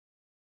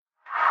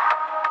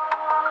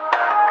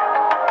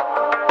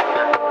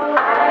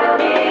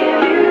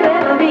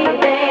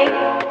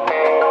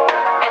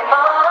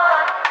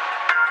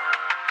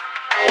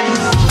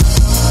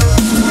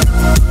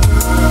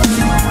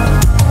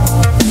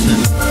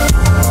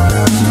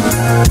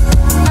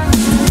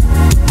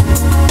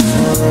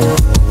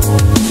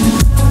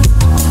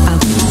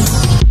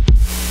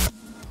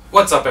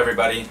What's up,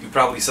 everybody? You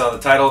probably saw the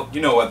title.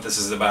 You know what this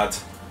is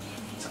about.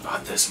 It's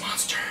about this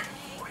monster.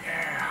 Oh,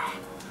 yeah.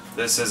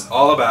 This is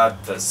all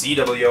about the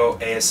ZWO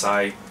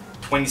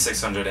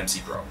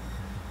ASI2600MC-Pro.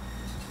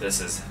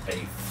 This is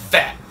a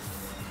fat.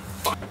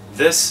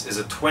 This is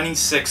a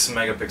 26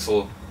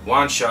 megapixel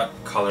one-shot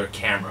color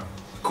camera.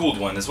 Cooled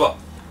one as well.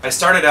 I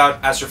started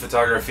out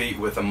astrophotography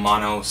with a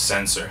mono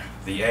sensor,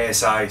 the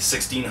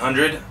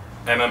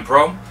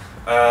ASI2600mm-Pro,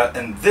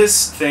 and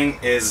this thing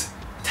is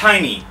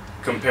tiny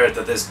compared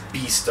to this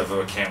beast of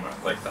a camera.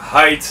 Like the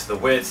height, the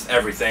width,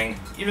 everything.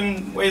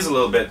 Even weighs a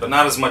little bit, but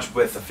not as much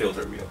with the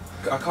filter wheel.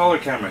 A color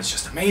camera is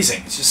just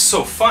amazing. It's just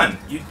so fun.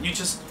 You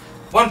just,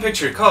 one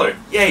picture color,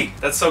 yay,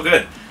 that's so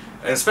good.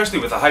 Especially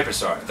with a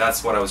Hyperstar.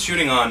 That's what I was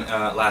shooting on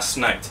last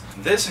night.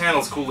 This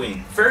handles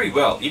cooling very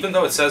well, even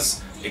though it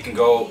says it can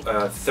go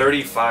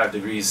 35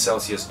 degrees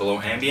Celsius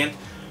below ambient.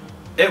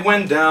 It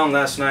went down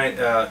last night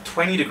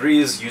 20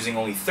 degrees using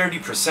only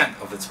 30%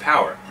 of its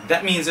power.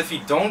 That means if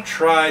you don't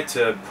try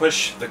to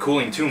push the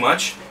cooling too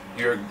much,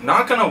 you're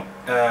not going to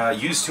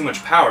use too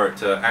much power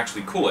to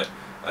actually cool it.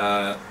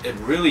 It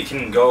really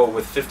can go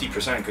with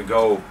 50%, it could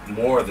go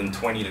more than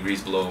 20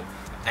 degrees below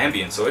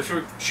ambient. So if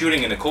you're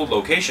shooting in a cold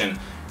location,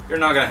 you're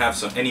not going to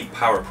have any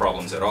power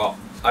problems at all.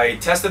 I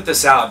tested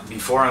this out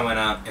before I went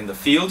out in the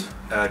field,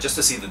 just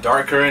to see the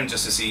dark current,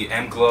 just to see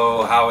amp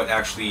glow, how it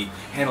actually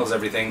handles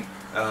everything.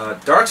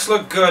 Darks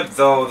look good,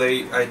 though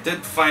I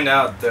did find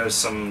out there's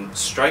some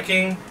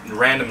striking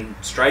random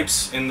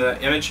stripes in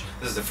the image.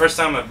 This is the first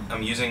time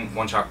I'm using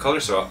one-shot color,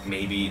 so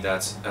maybe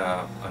that's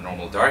a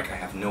normal dark, I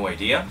have no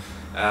idea.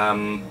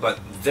 But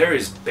there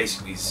is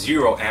basically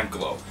zero amp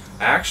glow.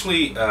 I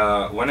actually,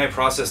 when I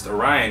processed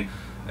Orion,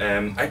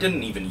 I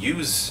didn't even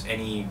use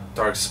any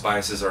dark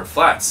spices or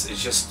flats. It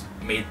just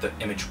made the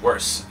image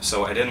worse.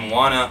 So I didn't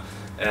want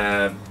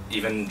to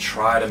even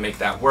try to make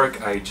that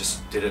work. I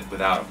just did it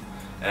without them.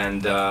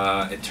 And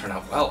it turned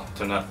out well. It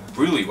turned out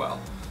really well.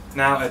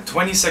 Now at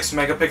 26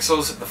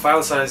 megapixels, the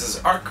file sizes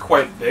are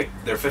quite big.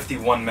 They're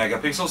 51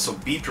 megapixels, so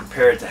be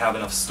prepared to have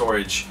enough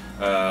storage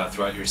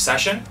throughout your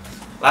session.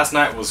 Last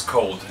night was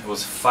cold. It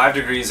was 5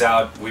 degrees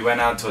out. We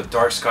went out to a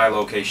dark sky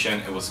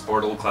location. It was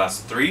Portal Class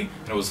 3,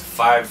 and it was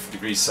 5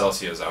 degrees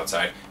Celsius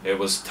outside. It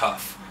was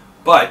tough,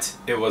 but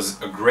it was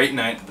a great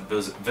night. The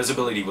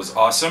visibility was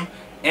awesome,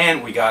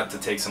 and we got to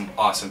take some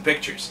awesome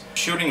pictures.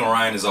 Shooting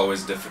Orion is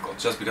always difficult,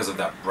 just because of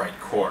that bright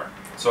core.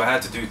 So I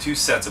had to do 2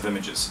 sets of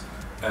images.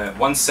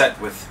 One set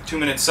with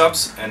 2-minute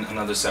subs, and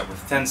another set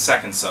with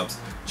 10-second subs,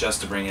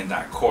 just to bring in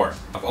that core.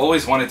 I've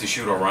always wanted to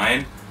shoot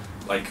Orion,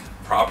 like,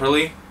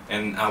 properly,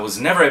 and I was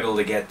never able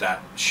to get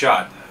that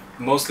shot,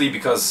 mostly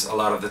because a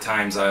lot of the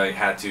times I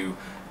had to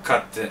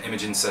cut the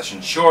imaging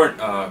session short,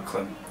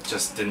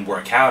 just didn't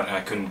work out, and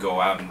I couldn't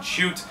go out and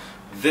shoot.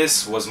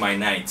 This was my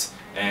night,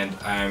 and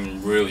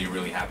I'm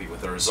really happy with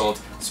the result,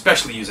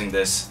 especially using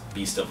this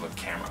beast of a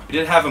camera. We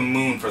did have a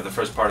moon for the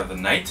first part of the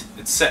night.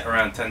 It set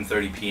around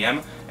 10:30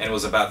 p.m. and it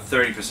was about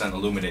 30%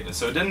 illuminated,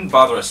 so it didn't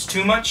bother us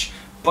too much,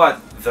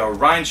 but the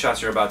Orion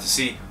shots you're about to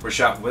see were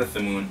shot with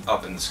the moon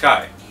up in the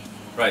sky.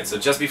 Right, so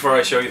just before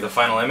I show you the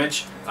final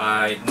image,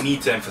 I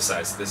need to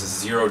emphasize this is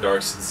zero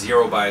darks,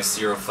 zero bias,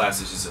 zero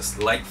flats. This is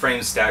just light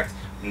frames stacked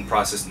and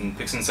processed in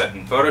PixInsight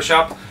and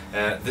Photoshop.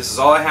 This is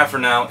all I have for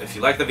now. If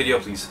you like the video,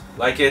 please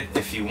like it.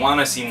 If you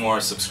want to see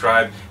more,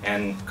 subscribe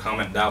and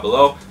comment down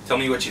below. Tell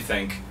me what you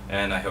think,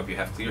 and I hope you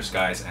have clear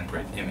skies and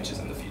great images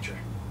in the future.